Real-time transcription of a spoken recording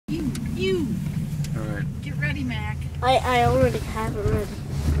You. All right. Get ready, Mac. I already have it ready.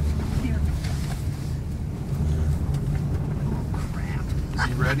 Here. Oh, crap. Is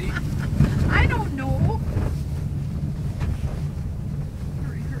he ready? I don't know.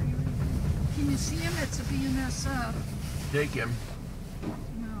 Hurry, hurry, hurry. Can you see him? It's a BNSF. Take him.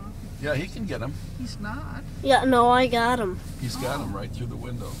 No, Yeah, he can get him. he's not. Yeah, no, I got him. He's got him right through the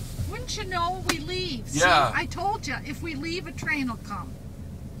window. Wouldn't you know we leave? Yeah. See, I told you, if we leave, a train will come.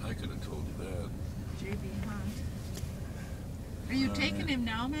 I could have told you that. J.B. Hunt. Are you taking him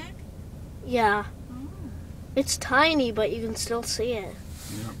now, Mac? Yeah. Oh. It's tiny, but you can still see it.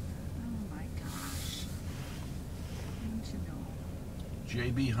 Yeah. Oh my gosh. Wouldn't you know?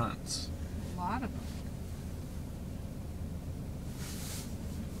 J.B. Hunts. A lot of them.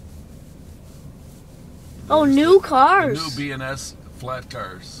 Oh, new cars. The new BNS flat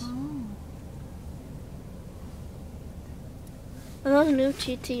cars. Oh. Are those new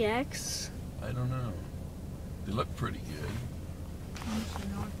GTX? I don't know. They look pretty good. Wouldn't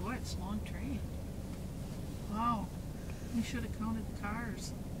you know? Boy, it's a long train. Wow. We should have counted the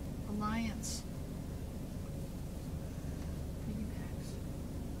cars. Alliance. Piggybacks.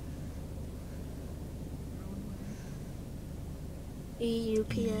 Roadway.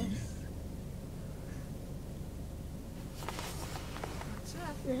 EUPS. That's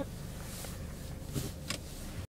it. Yep.